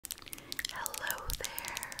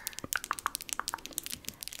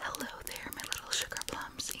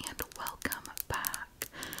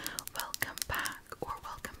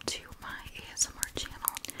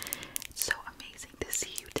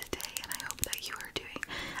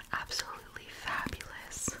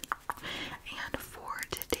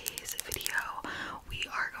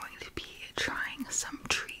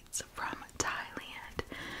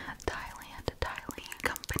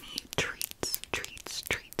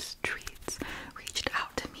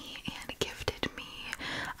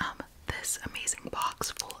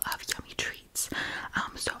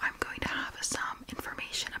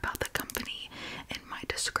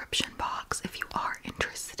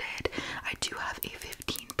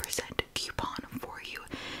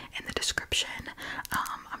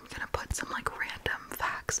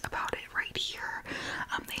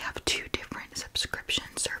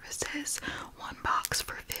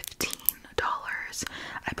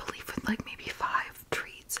with like maybe 5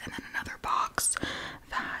 treats, and then another box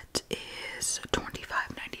that is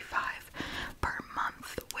 $25.95 per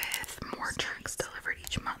month with more treats delivered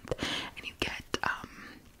each month, and you get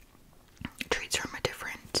treats from a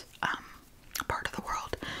different part of the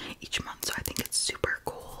world each month. So I think it's super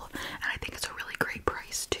cool, and I think it's a really great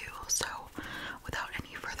price too. So without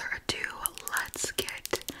any further ado, let's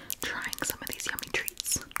get trying some of these yummy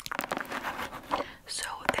treats. So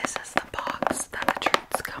this is the box that the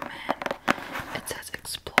treats come in. It says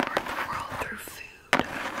explore the world through food.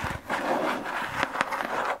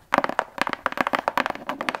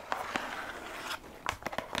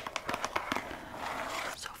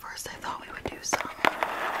 So first I thought we would do some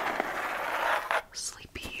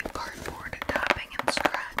sleepy cardboard tapping and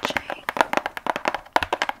scratching.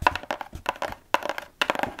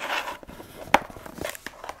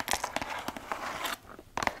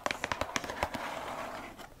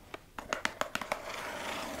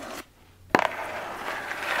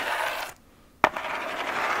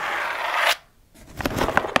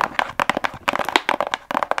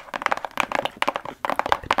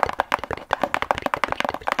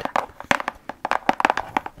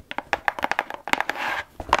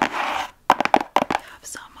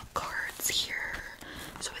 Some cards here.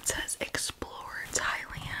 So it says explore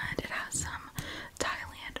Thailand. It has some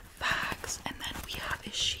Thailand facts, and then we have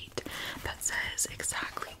a sheet that says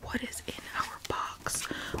exactly what is in our box,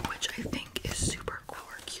 which I think is super cool.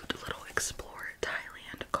 Cute little explore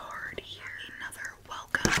Thailand card here. Another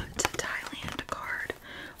welcome to Thailand card,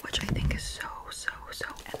 which I think is so.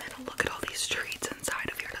 And then look at all these treats inside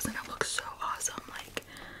of here. Doesn't it look so awesome? Like,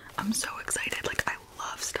 I'm so excited. Like, I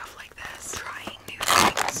love stuff like this. Trying new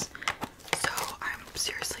things. So I'm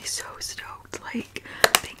seriously so stoked. Like,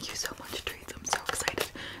 thank you so much, treats. I'm so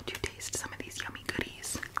excited to taste some of these yummy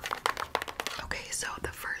goodies. Okay, so the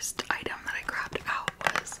first item that I grabbed out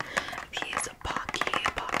was these Pocky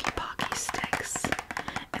sticks,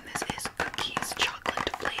 and this is cookies chocolate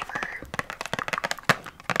flavor.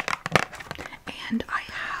 And I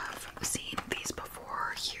have seen these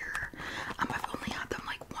before here. I've only had them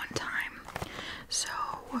like one time, so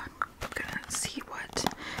I'm gonna see what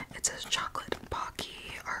it says. Chocolate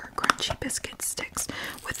Pocky are crunchy biscuit sticks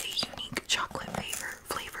with a unique chocolate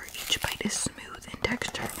flavor. Each bite is smooth in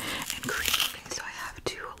texture and creamy. So I have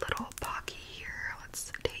 2 little Pocky here.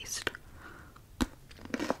 Let's taste.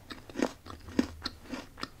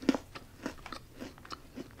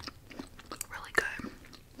 Really good.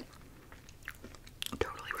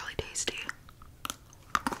 Totally really tasty.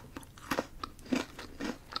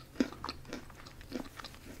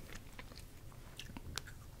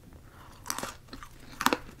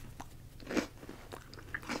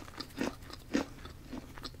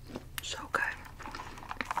 So good.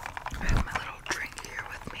 I have my little drink here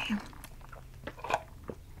with me.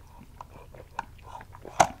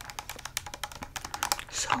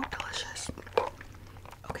 So delicious.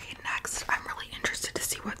 Okay, next I'm really interested to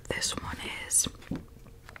see what this one is.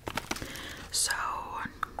 So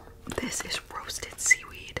this is roasted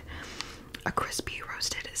seaweed, a crispy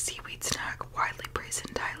roasted seaweed snack widely praised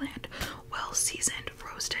in Thailand. Well seasoned,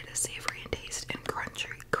 roasted, savory in taste, and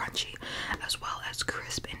crunchy, as well as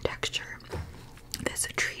crisp in texture. This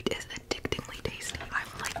treat is addictingly tasty. I'm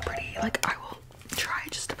I will try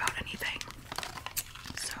just about anything.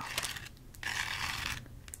 So,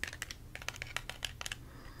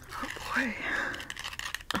 oh boy,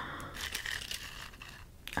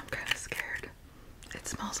 I'm kind of scared. It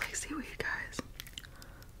smells like seaweed, guys.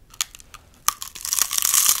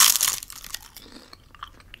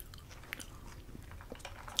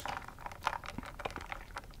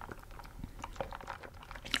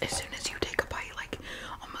 As soon as you take a bite, like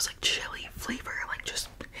almost like chili flavor, like just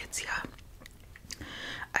hits ya.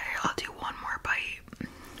 I'll do one more bite.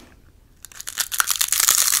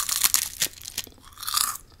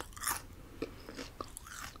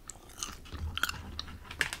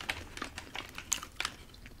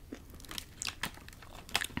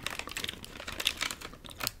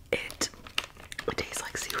 It tastes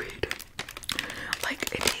like seaweed. Like,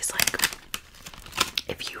 it tastes like,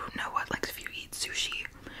 if you know what, like if you eat sushi,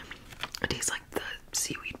 it tastes like the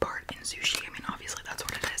seaweed part in sushi. I mean, obviously that's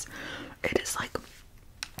what it is. It is like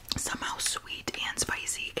somehow sweet and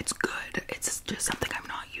spicy. It's good. It's just something I'm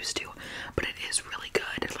not used to, but it is really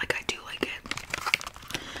good. Like, I do like it.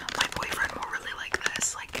 My boyfriend will really like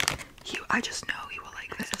this. Like, I just know he will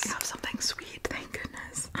like this. We have something sweet, thank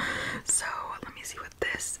goodness. So let me see what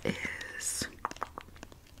this is.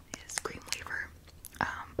 It's Creme Wafer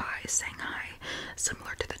by Shanghai,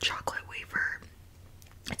 similar to the chocolate wafer.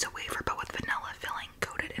 It's a wafer but with vanilla filling,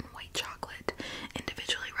 coated in white chocolate,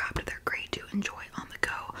 individually wrapped. They're great to enjoy on the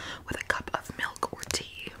go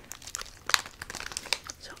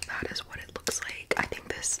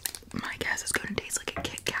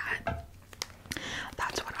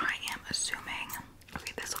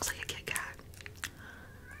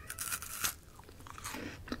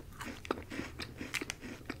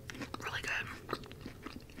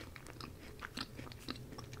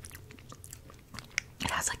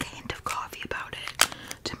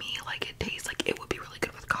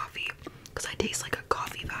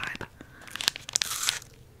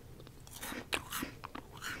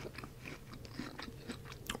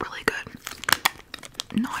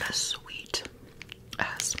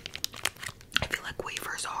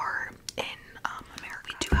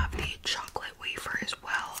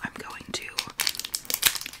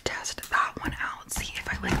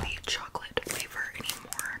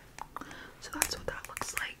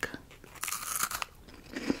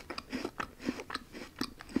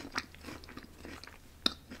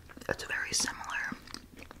It's very similar,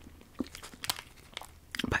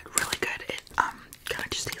 but really good. It kind of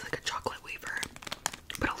just tastes like a chocolate wafer,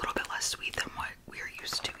 but a little bit less sweet than what we're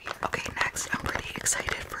used to here. Okay, next I'm pretty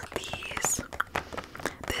excited for these.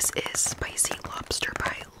 This is Spicy Lobster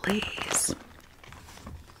by Lay's.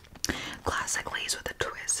 Classic Lay's with a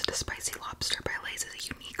twist. Spicy Lobster by Lay's is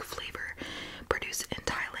a unique flavor produced in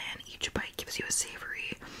Thailand. Each bite gives you a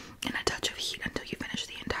savory and a touch of heat until you finish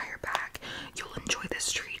the entire bag. You'll enjoy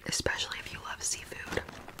this treat, especially if you love seafood.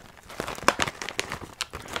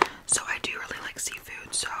 So I do really like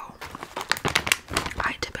seafood, so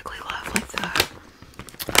I typically love like the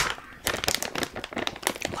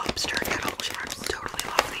lobster kettle chips. Totally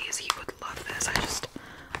love these. He would love this. I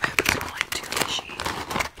hope it's not like too fishy.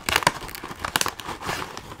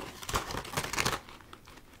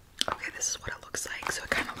 Okay, this is what it looks like. So it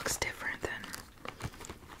kind of looks different than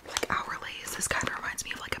like our Lay's. This kind of reminds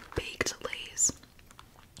me of like a baked Lay's.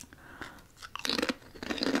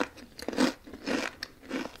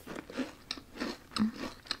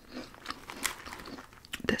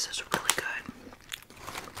 This is really good.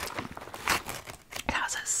 It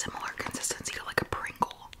has a similar consistency to like a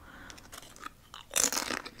Pringle.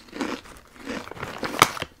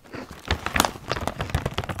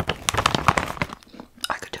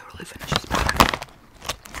 I could totally finish this bag.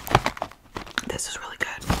 This is really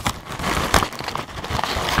good.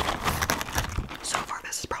 So far,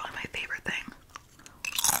 this is probably my favorite thing.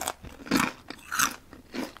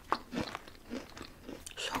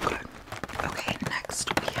 So good. Okay, next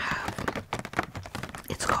we have,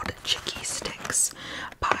 it's called Chicky Sticks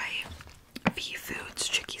by V Foods.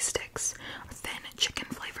 Chicky Sticks, thin chicken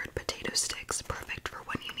flavored potato sticks, perfect for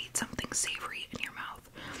when you need something savory in your mouth.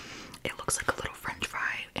 It looks like a little French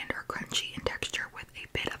fry and are crunchy in texture with a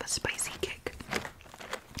bit of a spicy kick.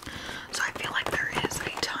 So I feel like there is a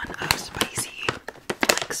ton of spicy,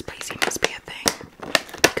 like spicy must be a thing,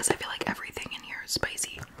 because I feel like everything in here is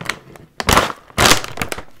spicy.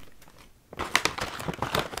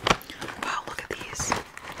 Wow, look at these.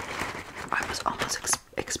 I was almost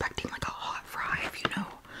expecting like a hot fry, if you know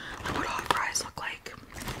like what hot fries look like.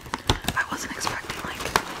 I wasn't expecting like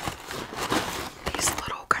these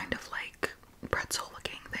little kind of like pretzel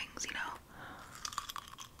looking things, you know.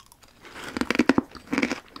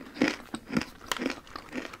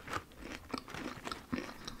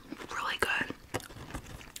 Really good.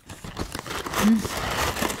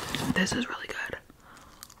 This is really good.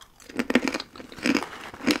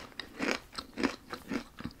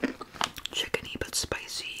 Chickeny but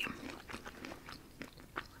spicy.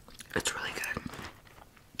 It's really good.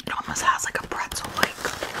 It almost has like a pretzel like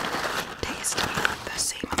taste to it with the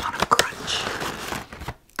same amount of crunch.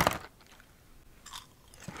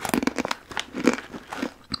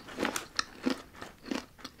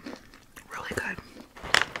 Really good.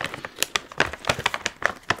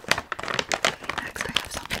 Next I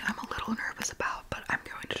have something I'm a little nervous about, but I'm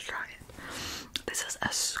going to try it. This is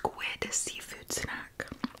a squid seafood snack.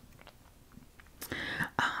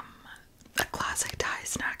 A classic Thai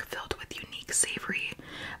snack filled with unique savory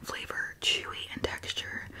flavor, chewy in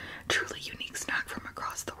texture. Truly unique snack from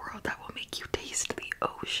across the world that will make you taste the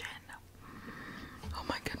ocean. Oh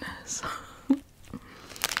my goodness.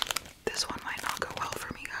 This one might not go well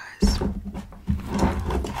for me, guys.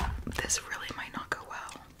 This really might not go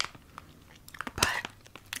well. But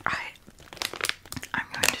I'm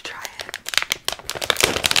going to try it.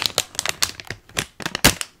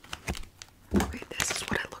 Okay, this is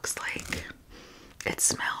what it looks like. It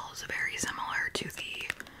smells very similar to the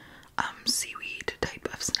seaweed type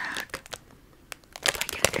of snack.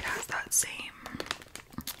 Like it has that same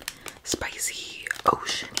spicy,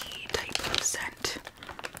 oceany type of scent.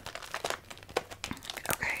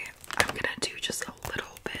 Okay, I'm gonna do just a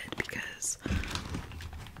little bit because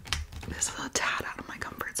this is a tad out of my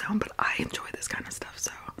comfort zone, but I enjoy this kind of stuff,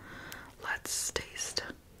 so let's taste.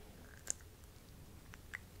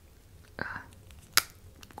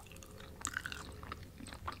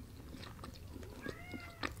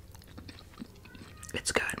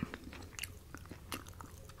 It's good.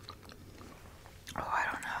 Oh, I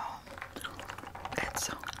don't know.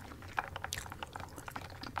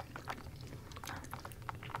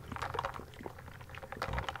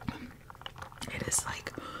 It is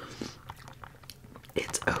like,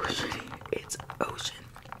 it's ocean. It's ocean.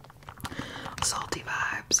 Salty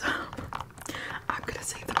vibes. I'm gonna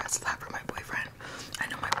save the rest of that for my boyfriend. I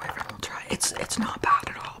know my boyfriend will try. It's not bad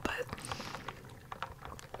at all, but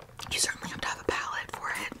you certainly have to have a palate for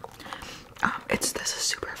it. This is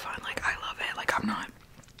super fun. Like, I love it. Like, I'm not,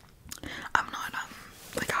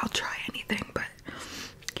 like, I'll try anything, but,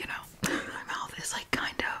 you know, my mouth is, like,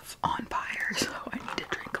 kind of on fire, so I need to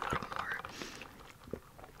drink a little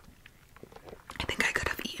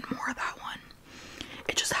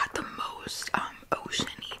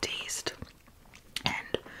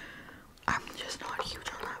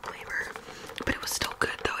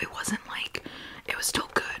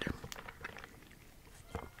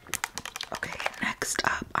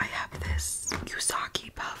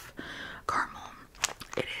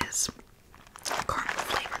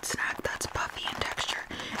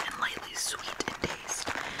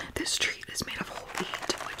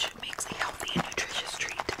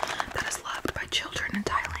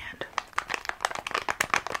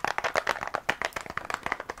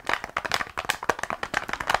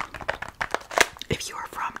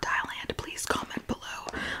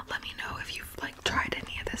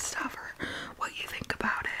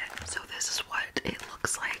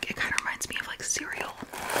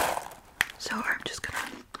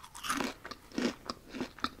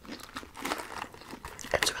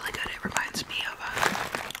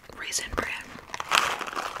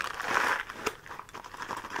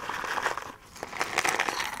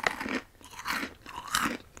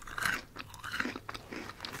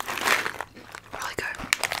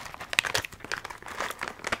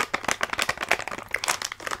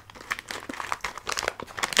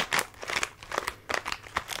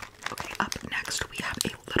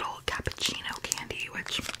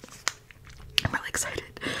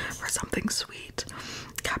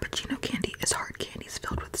Cappuccino candy is hard candies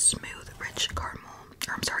filled with smooth, rich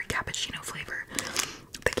cappuccino flavor.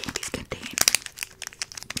 The candies contain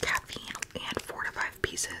caffeine, and 4 to 5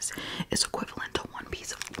 pieces is equivalent to one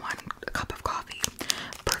cup of coffee.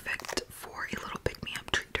 Perfect for a little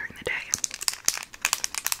pick-me-up treat during the day.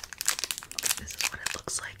 This is what it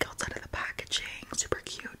looks like outside of the packaging. Super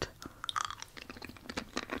cute.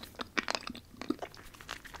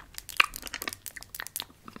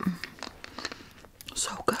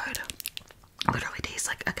 So good. Literally tastes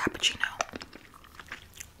like a cappuccino.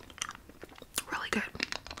 Really good.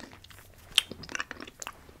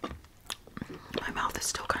 My mouth is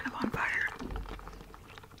still kind of on fire.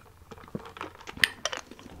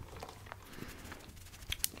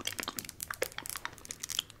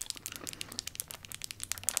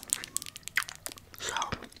 So,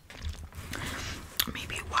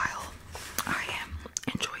 maybe while I am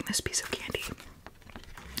enjoying this piece of candy,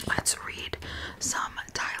 let's read some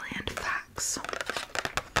Thailand facts.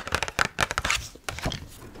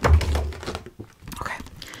 Okay,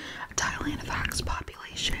 Thailand facts: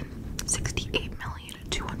 population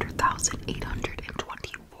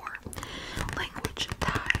 68,200,824. Language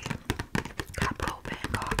Thai. Capital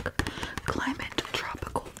Bangkok. Climate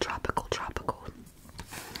tropical.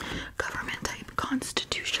 Government type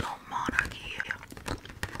constitutional monarchy.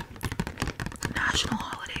 National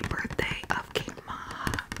holiday birthday of King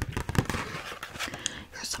Maha.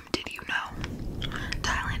 Here's some did you know.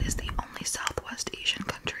 Thailand is the only Southwest Asian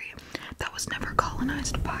country that was never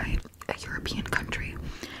colonized by a European country.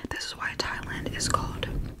 This is why Thailand is called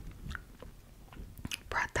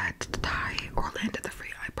Thai, or Land of the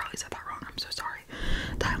Free. I probably said that wrong, I'm so sorry.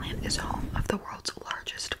 Thailand is home of the world's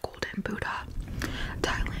largest golden Buddha.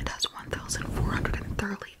 Thailand has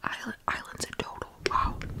 1,430 islands in total.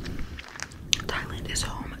 Wow. Thailand is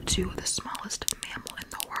home to the smallest mammal in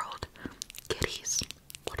the world. Kitties.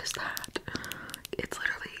 What is that? It's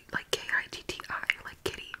literally like K-I-T-T-I, like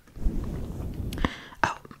kitty.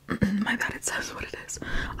 Oh, my bad, it says what it is.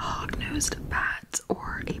 A hog-nosed bat,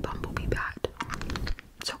 or a bumblebee bat.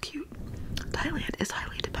 So cute. Thailand is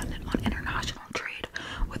highly dependent on international trade,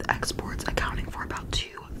 with exports accounting for about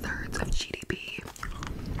 2/3 of GDP.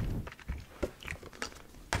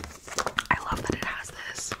 I love that it has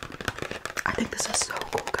this. I think this is so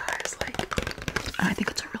cool, guys. Like, and I think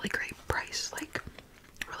it's a really great price. Like,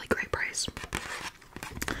 really great price.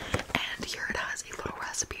 And here it has a little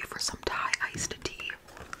recipe for some Thai iced tea.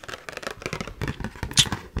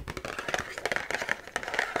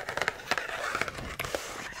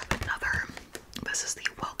 I have another. This is the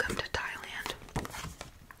Welcome to Thailand.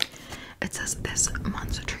 It says this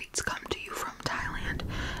month's treats come to you from Thailand.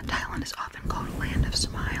 Thailand is often called Land of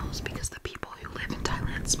Smiles because the people who live in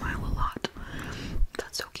Thailand smile a lot.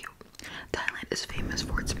 That's so cute. Thailand is famous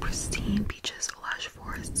for its pristine beaches, lush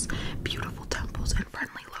forests, beautiful temples, and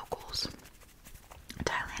friendly locals.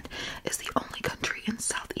 Thailand is the only country in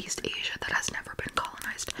Southeast Asia that has never been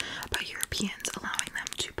colonized by Europeans, allowing them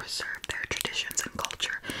to preserve their traditions and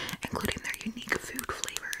culture, including their unique food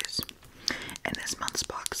flavors. In this month's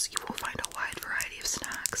box, you will find a wide variety of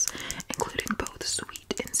snacks, including both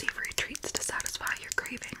sweet and savory treats to satisfy your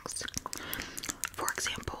cravings. For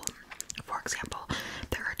example,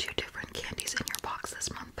 there are 2 different candies in your box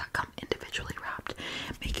this month that come individually wrapped,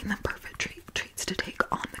 making them perfect treats to take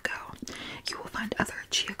on the go. You will find other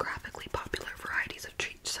geographically popular varieties of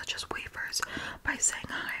treats such as wafers by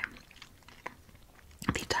Shanghai,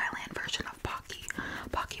 the Thailand version of Pocky,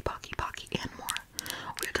 and more.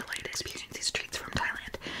 We are delighted to experience these treats from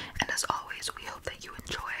Thailand, and as always, we hope that you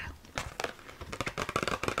enjoy.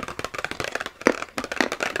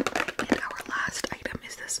 And our last item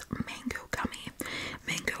is this mango gummy.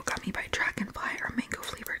 Mango gummy by Dragonfly are mango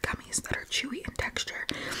flavored gummies that are chewy in texture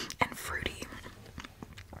and fruity.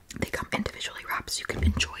 They come individually wrapped so you can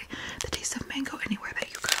enjoy the taste of mango anywhere that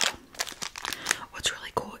you go. What's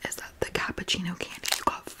really cool is that the Cappuccino Candy, you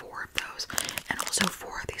got 4 of those, and also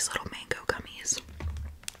 4 of these little mango gummies.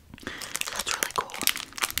 So that's really cool.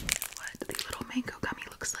 What the little mango gummy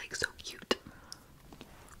looks like, so cute.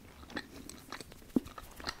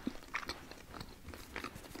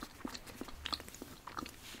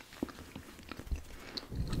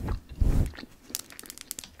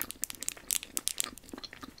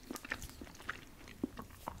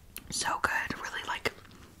 So good, really like,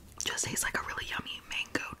 just tastes like a really yummy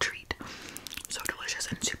mango treat. So delicious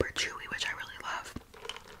and super chewy, which I really love.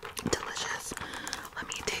 Delicious. Let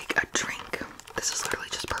me take a drink. This is literally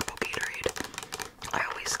just purple Gatorade. I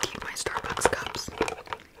always keep my Starbucks cups.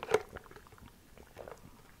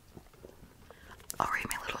 Alright,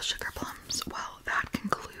 my little sugar plums. Well, that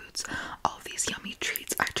concludes all of these yummy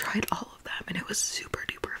treats. I tried all of them and it was super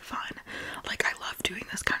duper fun. Like, I love doing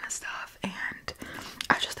this kind of stuff, and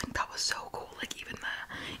I just think that was so cool. Like, even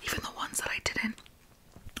the ones that I didn't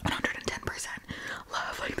 110%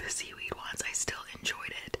 love, like the seaweed ones, I still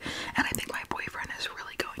enjoyed it, and I think my boyfriend is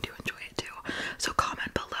really going to enjoy it too. So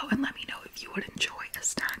comment below and let me know if you would enjoy a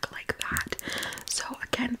snack like that. So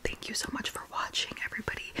again, thank you so much for watching,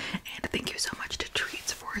 everybody, and thank you so much to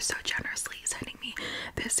Treats for so generously sending me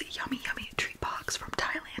this yummy treat box from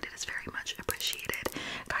Thailand. It is very much appreciated.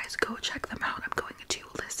 Guys, go check them out. I'm going to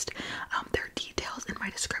list their details in my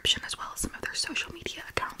description, as well as some of their social media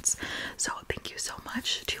accounts. So thank you so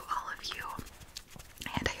much to all of you,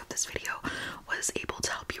 and I hope this video was able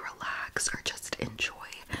to help you relax